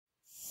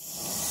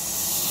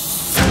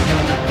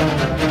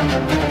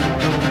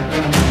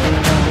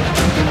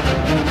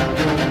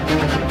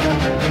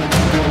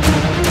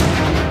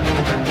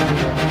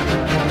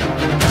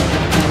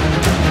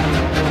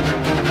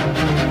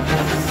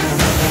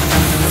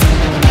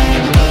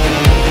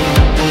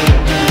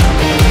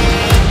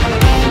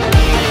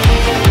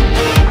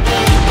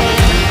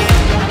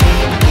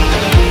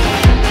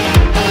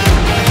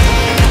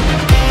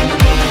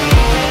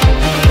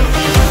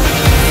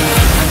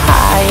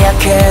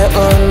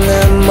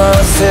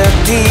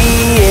모습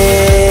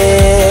뒤에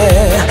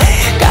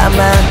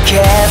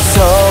까맣게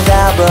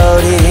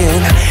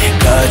속아버린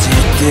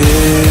거짓들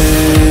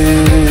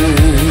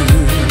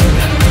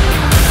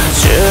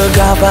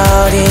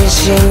죽어버린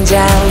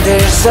심장들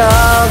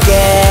속에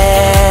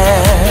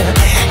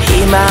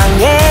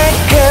희망의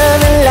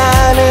끈을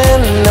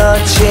나는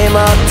놓지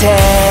못해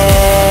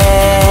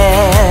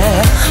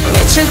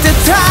미칠 듯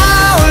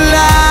타올라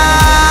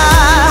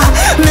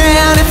내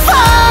안에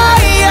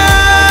fire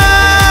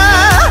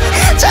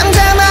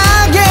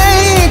잠잠하게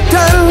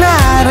있던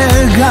나를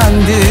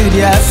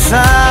건드렸어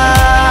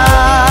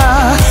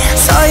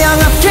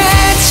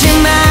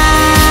소용없겠지만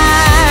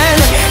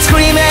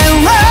Scream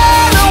and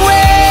run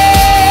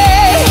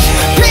away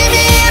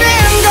비밀은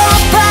곧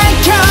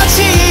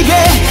밝혀지게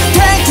될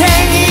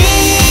테니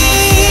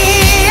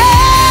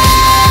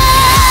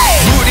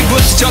물이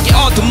붙은 저기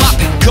어둠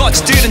앞에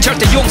거짓들은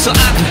절대 용서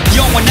안돼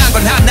영원한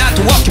건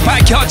하나도 없게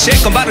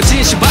밝혀질 건 바로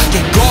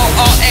진실밖에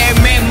고어의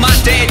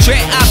맨맛대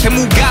죄 앞에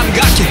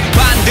무감각해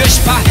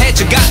반드시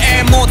파헤져가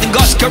애 모든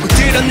것이 결국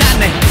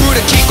드러났네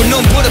불을 켜고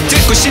눈부릅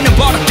뜨고 신은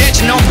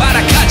버럭대지 넌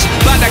바라까지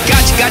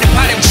바닥까지 가는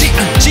파렴치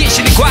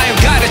진실이 과연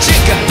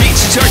가려질까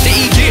빛이 절대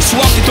이길 수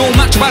없게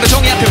도망쳐 바로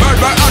종이 앞에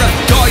벌벌 얼어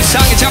더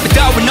이상의 잠이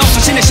따윈 없어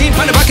신의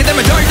심판을 받게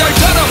되면 덜덜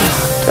털어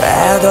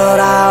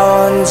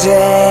되돌아온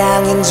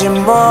재앙인지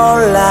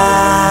몰라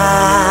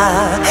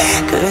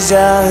그저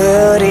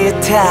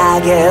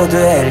흐릿하게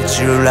될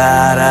줄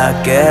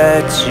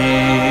알았겠지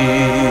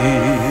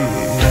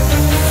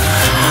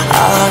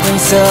어둠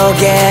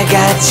속에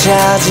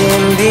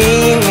갇혀진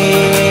비밀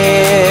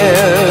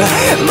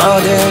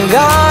모든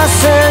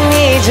것은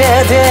이제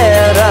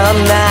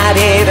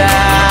드러나리라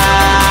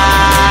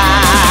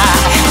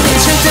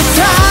미칠 듯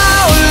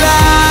타올라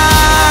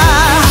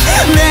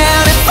내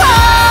안에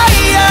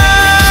fire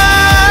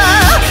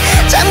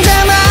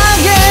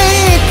잠잠하게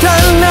있던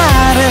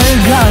나를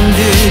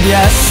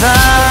건드렸어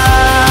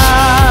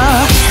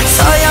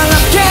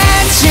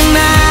소용없겠지만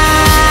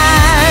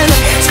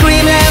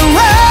Scream and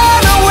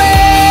run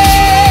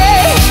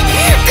away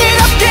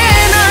뜨겁게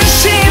넌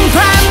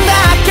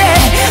심판받게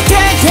될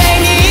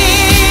테니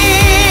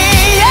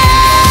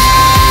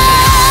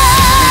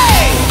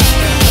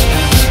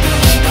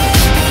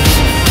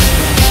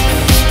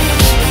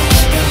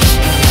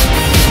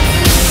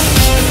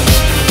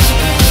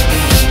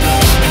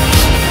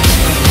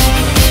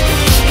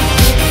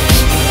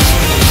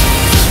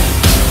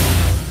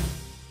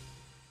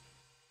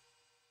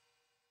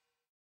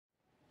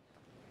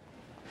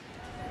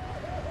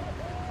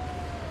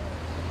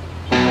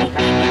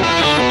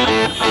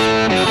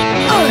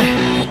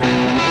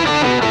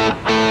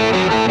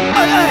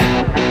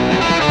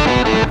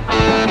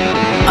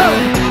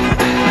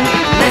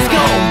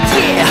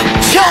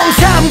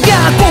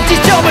정삼각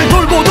꼭지점을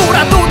돌고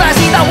돌아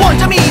또다시 나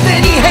원점이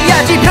되니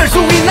해야지 별 수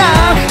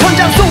있나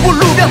전장 속을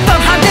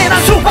누볐던 한때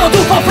난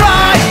슈퍼두퍼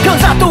프라이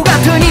변사또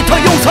같으니 더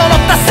용선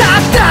없다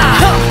싹다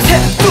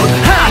셋둘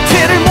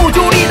하체를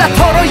모조리 다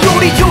털어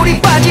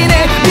요리조리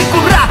빠지네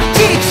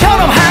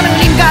미꾸라지처럼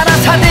하느님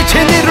가난 사대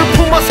죄내를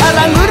품어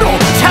사랑으로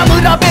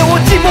참으라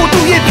배웠지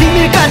모두의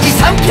비밀까지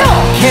삼켜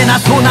개나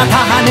소나 다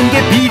하는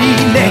게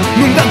비리네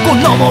눈 감고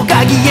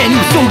넘어가기엔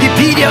입속이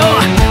비려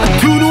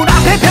두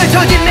눈앞에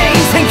펼쳐진 내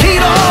인생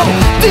기록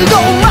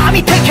뜨거운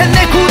마음이 택한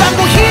내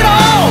구랑구 히로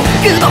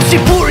끝없이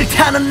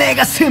불타는 내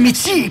가슴이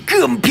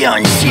지금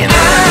변신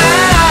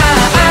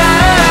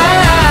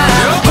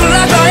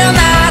불러줘요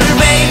나를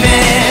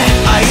baby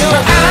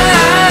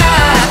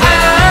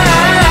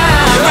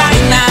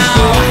right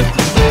now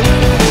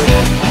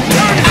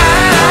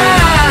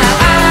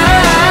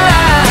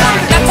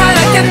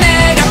나타날게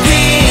내가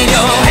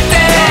필요할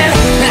땐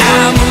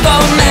아무도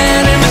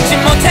나를 막지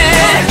못해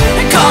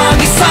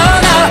거기서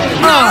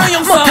너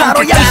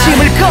못하러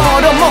양심을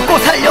걸어 먹고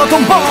살려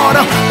돈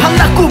벌어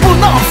밤낮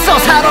구분 없어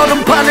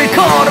살얼음판을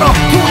걸어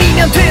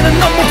돈이면 되는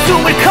넌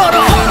목숨을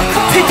걸어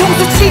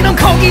뒤통수 치는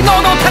거기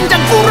너도 당장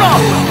꿇어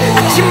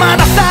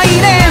아침마다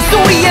쌓이는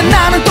소리에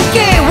나는 또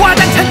깨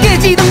와장창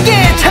깨지는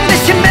게 참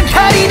대신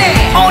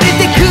멘탈이네 어릴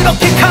때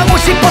그렇게 가고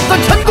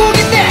싶었던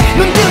천국인데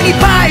눈등이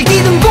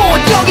밝히는 곳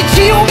여기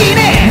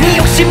지옥이네 네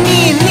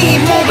욕심이 네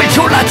목을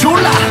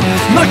졸라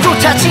널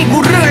쫓아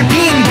지구를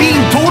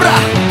빙빙 돌아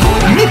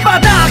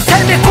밑바닥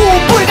삶의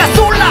구불가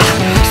쏠라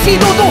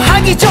시도도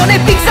하기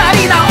전에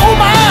삑살이 나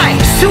오마이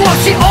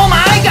수없이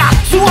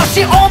오마이갓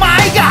수없이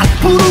오마이갓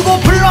부르고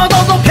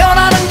불러도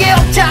변하는 게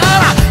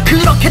없잖아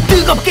그렇게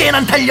뜨겁게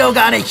난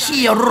달려가는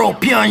히어로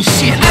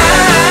변신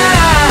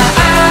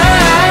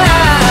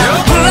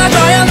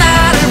불러줘요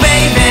나를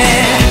baby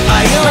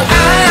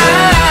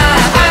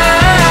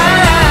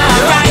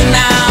right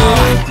now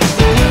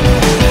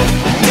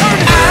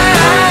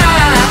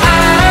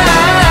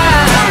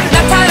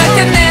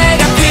나타날게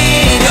내가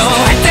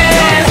필요할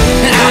땐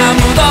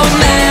아무도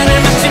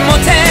나를 막지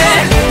못해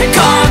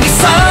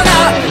거기서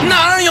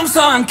너를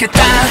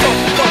용서하겠다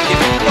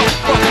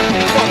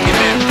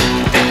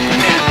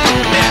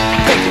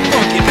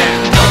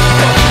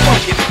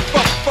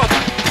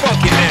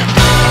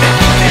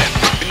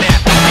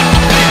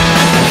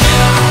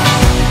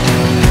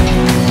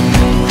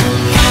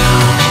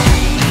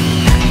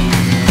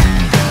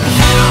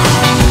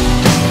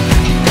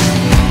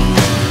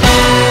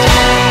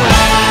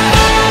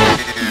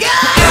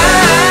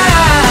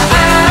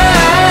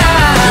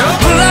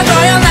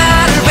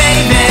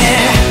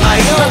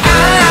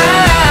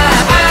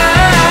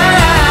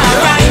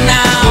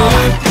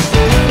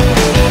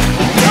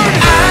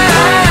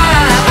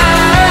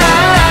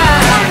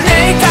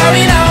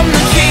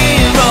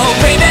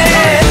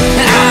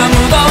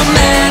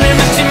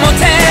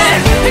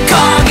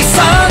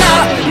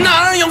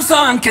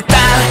않겠다.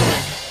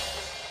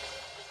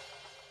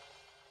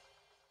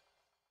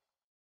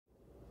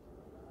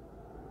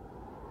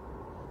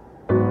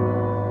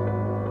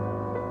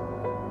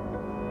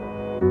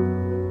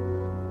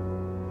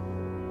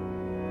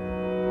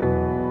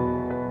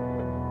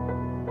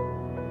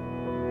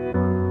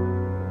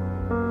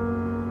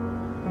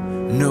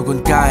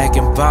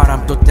 누군가에겐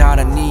바람 또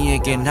다른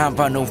이에겐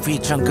한반도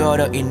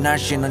휘청거려 이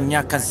날씨는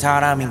약한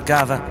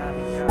사람인가봐.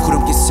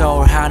 구름기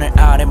서울 하늘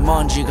아래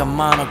먼지가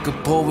많아. 그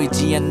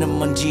보이지 않는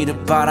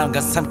먼지를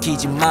바람과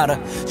삼키지 마라.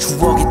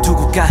 추억이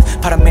두고 가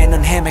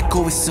바람에는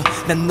헤매고 있어.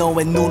 난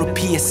너의 눈을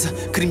피했어.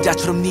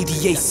 그림자처럼 네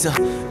뒤에 있어.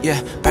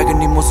 yeah. 밝은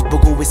네 모습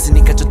보고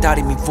있으니까 저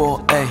다리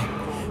미워.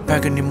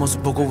 밝은 네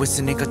모습 보고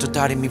있으니까 저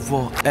다리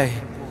미워.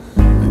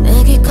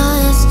 내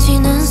귓가에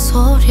스치는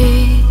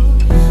소리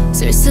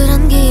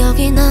쓸쓸한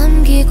기억이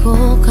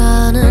남기고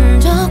가는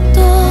적도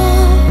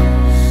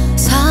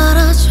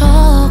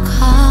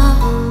사라져가.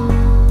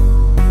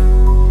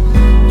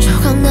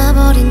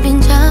 조각나버린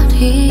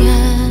빈자리에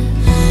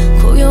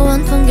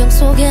고요한 풍경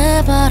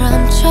속의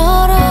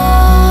바람처럼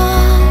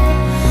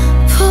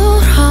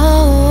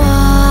불어와.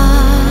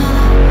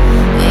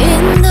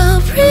 In the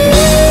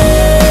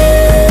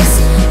breeze,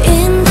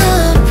 in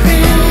the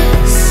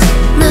breeze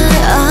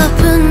나의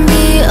아픈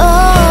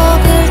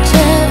기억을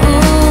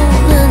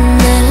채우는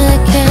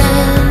내게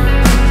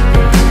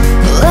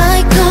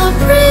Like a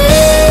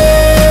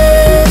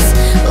breeze,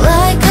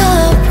 like a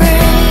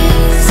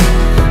breeze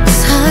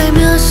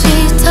살며시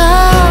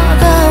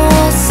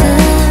다가왔으며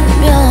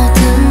든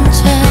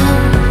채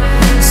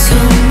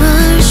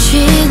숨을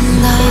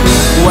쉰다.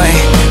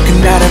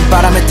 그날은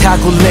바람에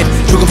타고 립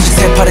조금씩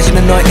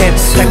새파래지는 너의 입.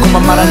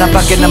 달콤한 말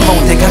하나밖에 난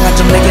못해. 강한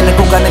점 내게는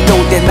공간을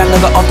도대. 난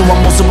너가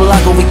어두운 모습을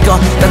알고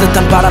있건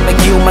따뜻한 바람의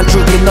기운만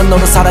줄게. 넌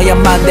너로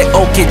살아야만 돼.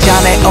 오케이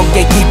자네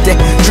어깨 기대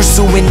줄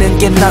수 있는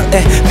게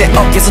나네. 내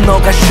어깨에서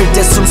너가 쉴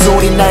때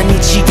숨소리 날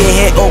미치게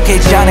해.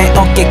 오케이 자네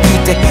어깨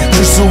기대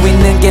줄 수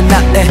있는 게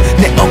나네.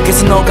 내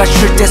어깨에서 너가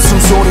쉴 때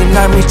숨소리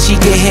날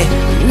미치게 해.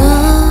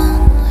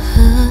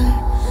 눈을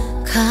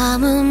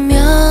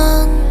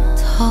감으면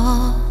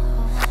더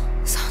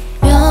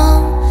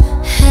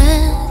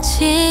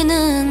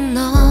선명해지는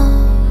너.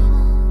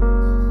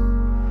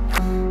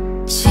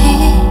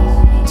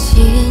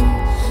 지친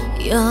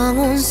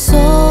영혼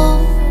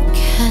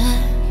속에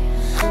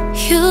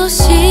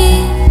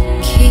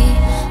휴식이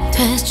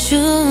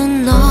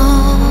돼준 너.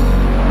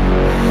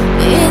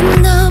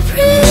 In the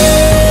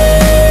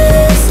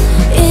breeze,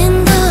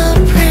 in the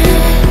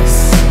breeze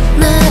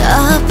나의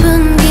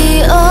아픈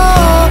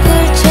기억을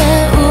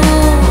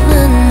채우는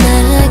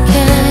내게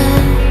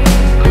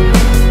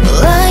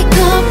Like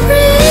a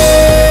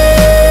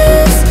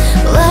breeze,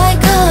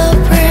 like a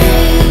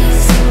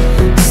breeze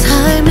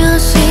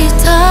살며시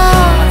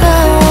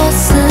다가왔으며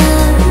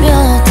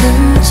든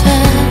채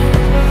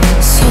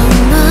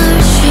숨을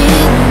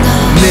쉰다.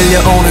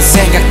 밀려오는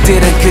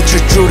생각들은 그칠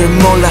줄을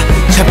몰라.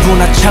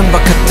 차분한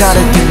창밖과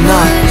다르게 난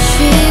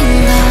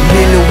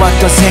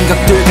밀려왔던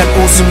생각들과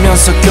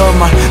웃으면서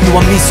결말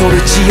너와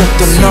미소를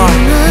지었던 널.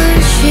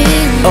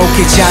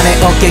 오케이 자네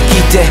어깨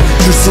기대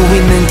줄 수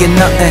있는 게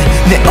나네.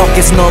 내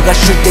어깨에서 너가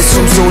쉴 때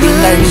숨소리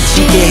날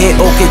미치게 해.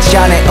 오케이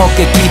자네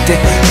어깨 기대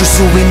줄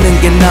수 있는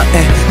게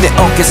나네. 내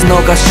어깨에서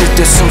너가 쉴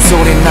때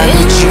숨소리 날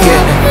미치게 해.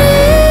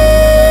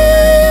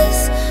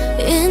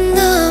 In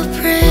the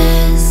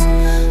breeze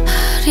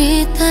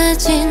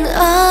흐릿해진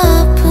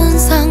아픈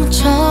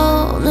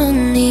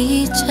상처는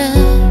이제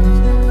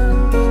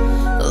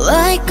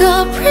Like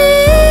a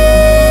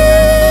breeze,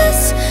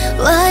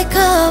 like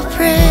a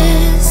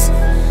breeze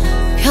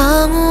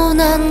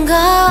평온한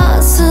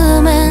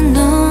가슴에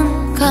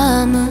눈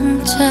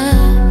감은 채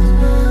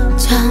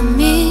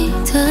잠이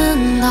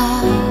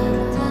든다.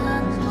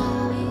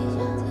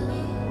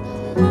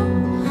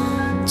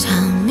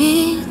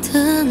 잠이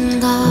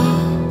든다.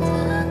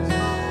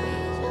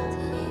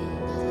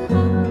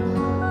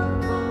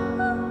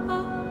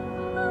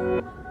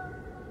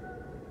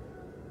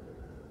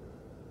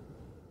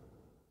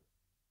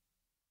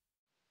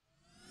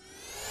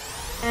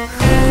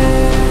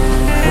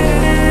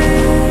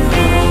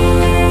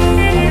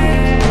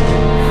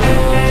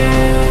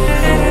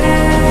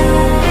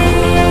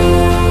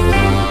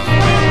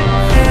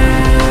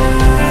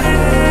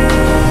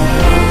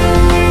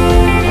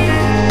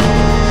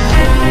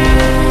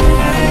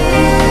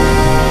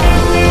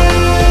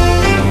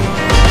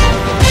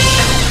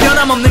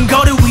 변함없는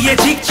거리 위에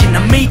직진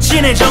난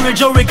미친의 정을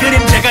조릴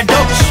그림자가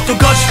덕시 또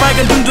거치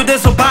밝은 등도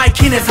돼서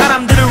밝히네.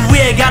 사람들을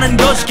위해 가는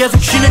것이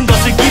계속 쉬는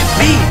것을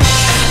깊이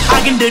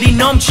악인들이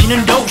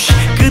넘치는 도시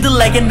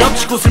그들에게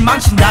넘치 곳을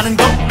망친다는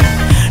것.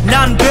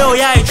 난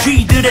배워야 할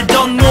쥐들의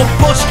던못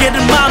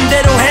뻗치게들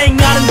마음대로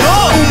행하는 것.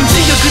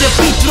 움직여 그래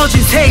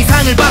삐뚤어진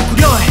세상을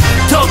바꾸려 해.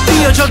 더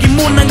뛰어 저기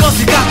못난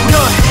것을 가꾸려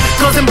해.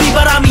 거센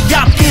비바람이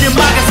앞길을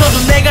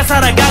막아서도 내가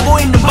살아가고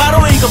있는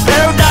바로 이거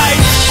paradise.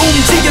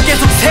 움직여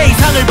계속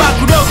세상을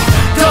바꾸려고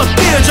더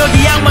뛰어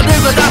저기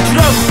악마들과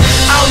다투려고.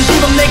 아운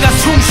뒤밤 내가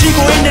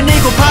숨쉬고 있는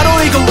이곳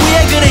바로 이거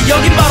위에 그래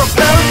여긴 바로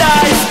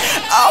paradise.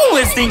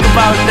 Always think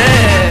about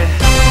that.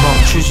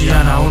 멈추지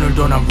않아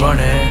오늘도 난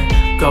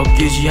running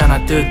꺾이지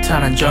않아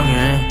뜻하는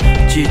정해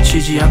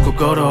지치지 않고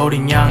걸어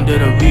어린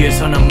양들을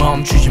위해서는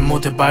멈추지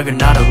못해 밝은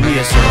나를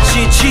위해서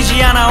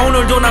지치지 않아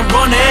오늘도 난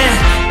running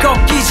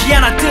꺾이지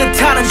않아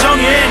뜻하는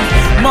정해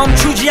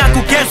멈추지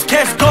않고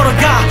계속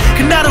걸어가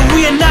그 나를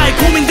위해 나의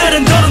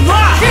고민들은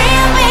덜어놔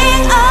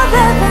Dreaming of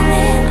heaven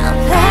in a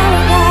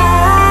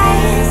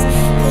paradise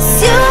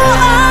 'Cause you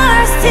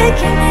are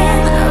sticking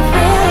in a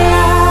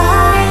real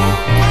life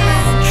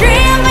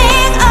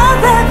Dreaming of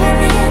heaven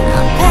in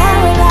a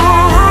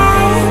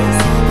paradise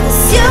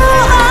 'Cause you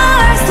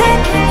are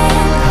sticking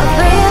in a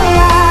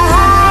real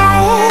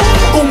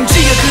life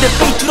움직여 그래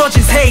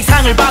삐뚤어진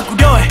세상을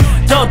바꾸려 해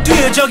더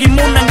뛰어적인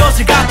못난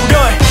것을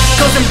가꾸려 해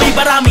거센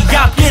비바람이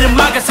앞길을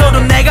막아서도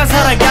내가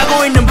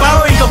살아가고 있는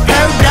바로 이거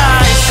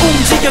paradise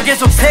움직여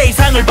계속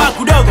세상을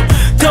바꾸려고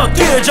더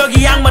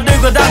뛰어적인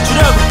악마들과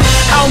다투려고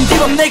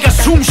아웅디범 내가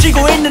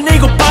숨쉬고 있는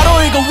이곳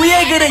바로 이거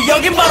위에 그래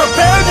여긴 바로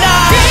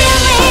paradise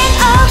Dreaming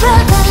of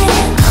heaven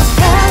in a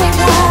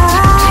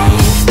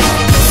paradise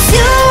 'Cause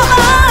you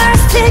are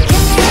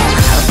sticking in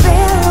a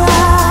real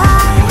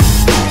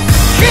life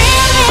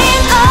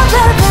Dreaming of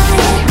heaven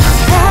in a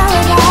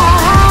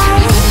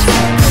paradise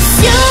 'Cause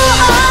you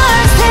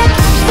are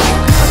sticking in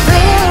a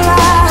real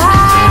life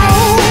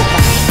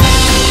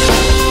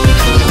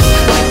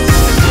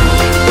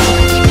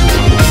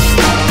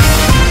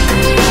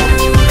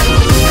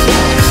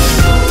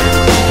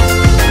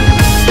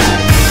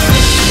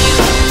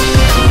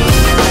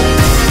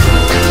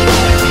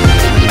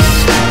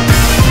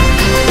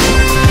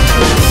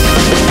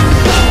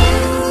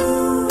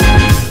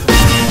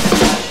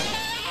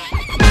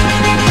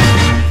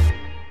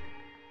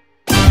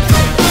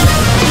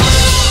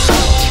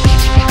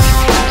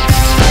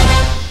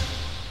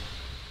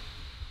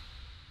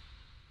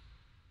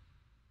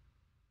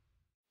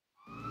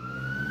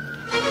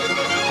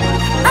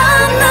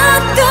I'm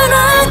not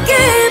gonna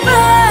give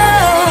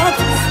up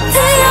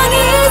태양이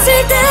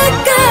질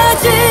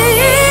때까지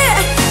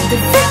The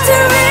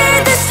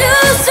victory that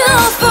shows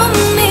up for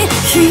me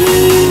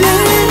힘을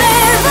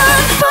내봐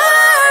for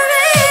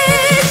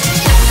it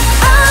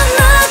I'm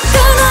not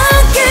gonna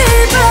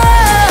give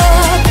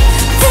up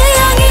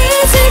태양이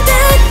질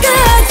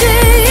때까지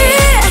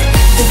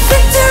The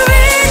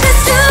victory that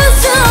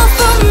shows up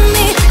for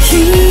me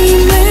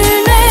힘을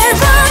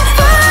내봐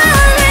for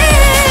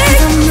it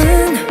너는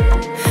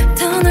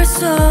떠날 수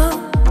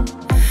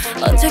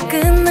언제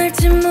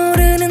끝날지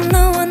모르는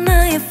너와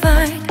나의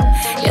fight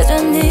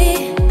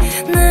여전히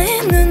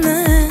나의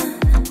눈은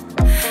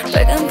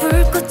빨간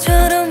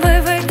불꽃처럼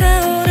활활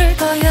타오를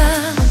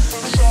거야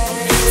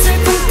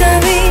슬픔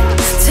따위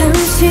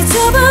잠시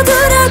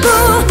접어두라고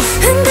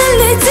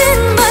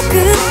흔들리진 마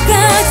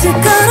끝까지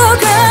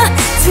걸어가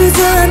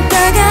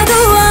주저앉다가도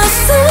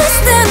왔어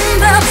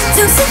stand up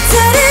정신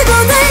차리고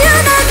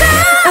달려나가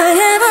I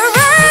have a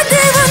right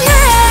to win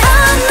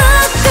I'm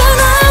not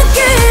gonna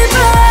give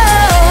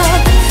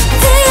up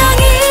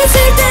태양이 질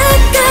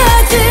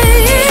때까지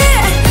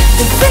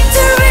The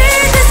victory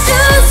that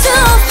shows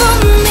up for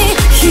me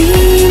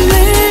힘을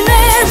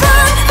내봐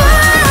for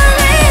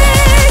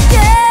it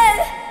yeah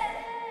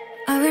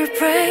I will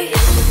pray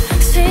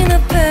신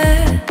앞에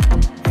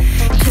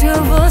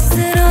두려워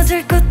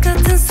쓰러질 것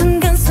같은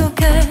순간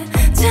속에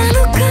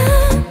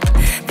잔혹한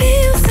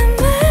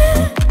비웃음에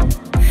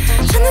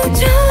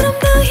천우처럼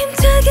더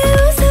힘차게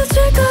웃어줄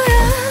거야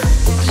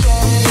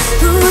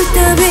울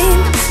따윈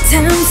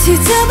잠시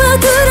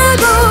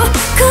잡아두라고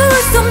거울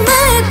속 날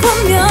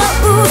보며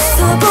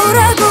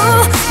웃어보라고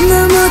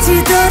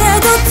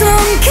넘어지더라도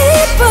don't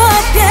give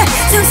up yeah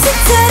정신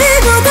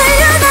차리고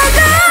달려나가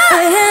I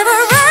have a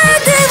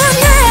right to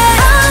win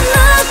I'm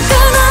not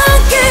gonna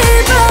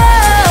give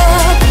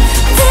up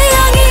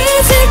태양이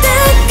질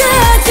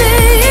때까지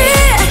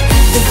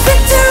The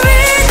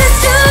victory that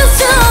shows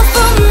up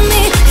for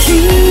me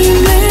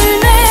힘을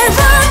내봐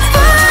for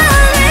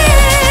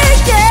it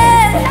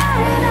yeah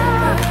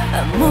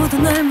아무도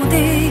날 못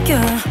이겨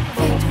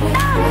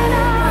끝까지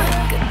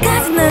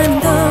나는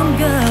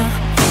덤벼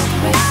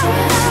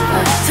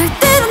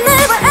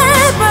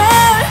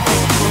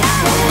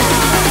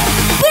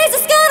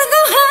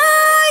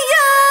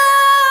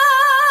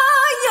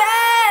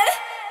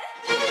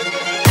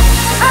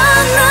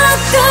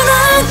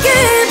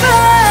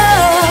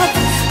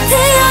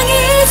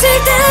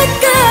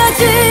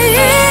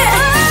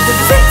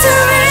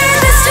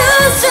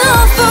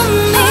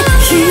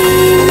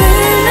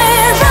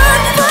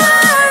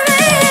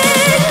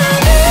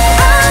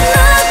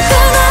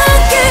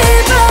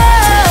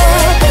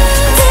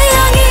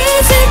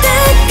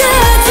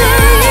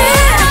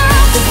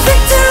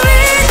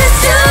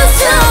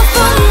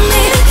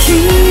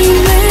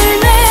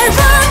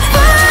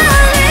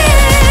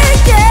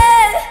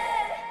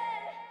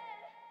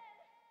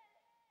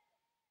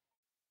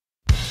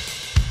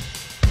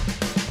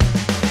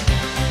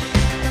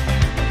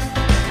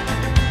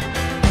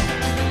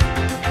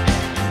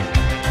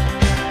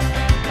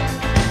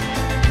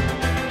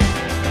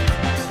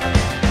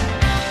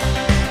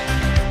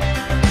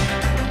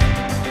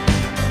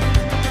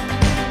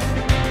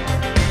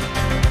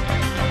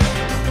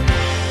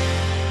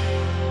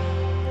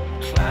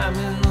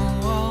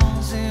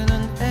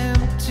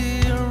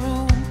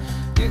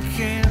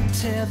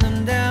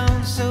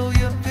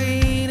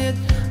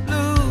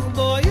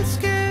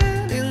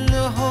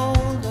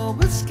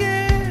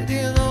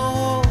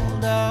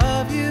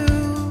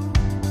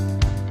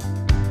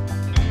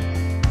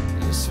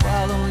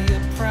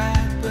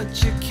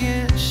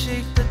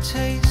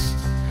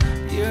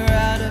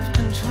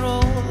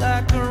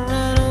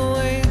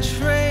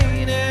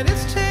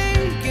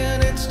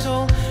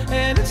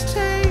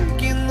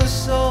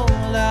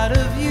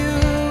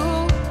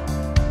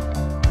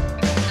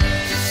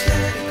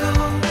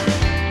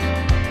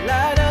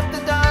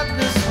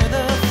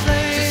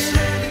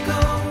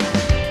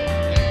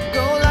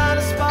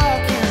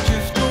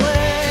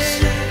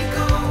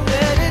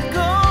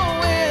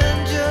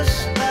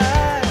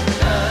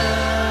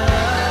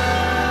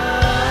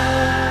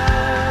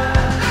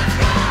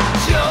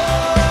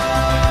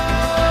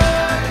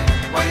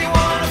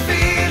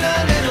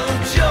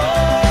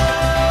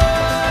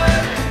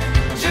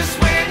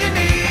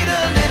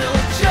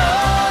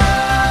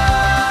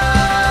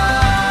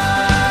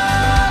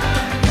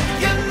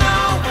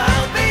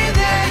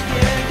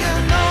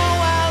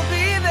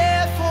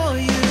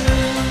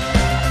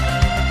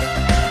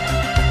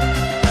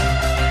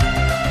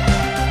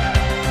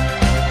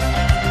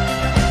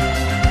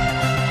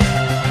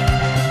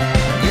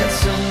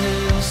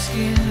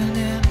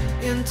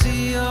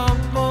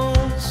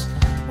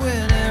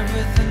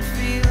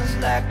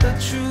like the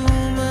truth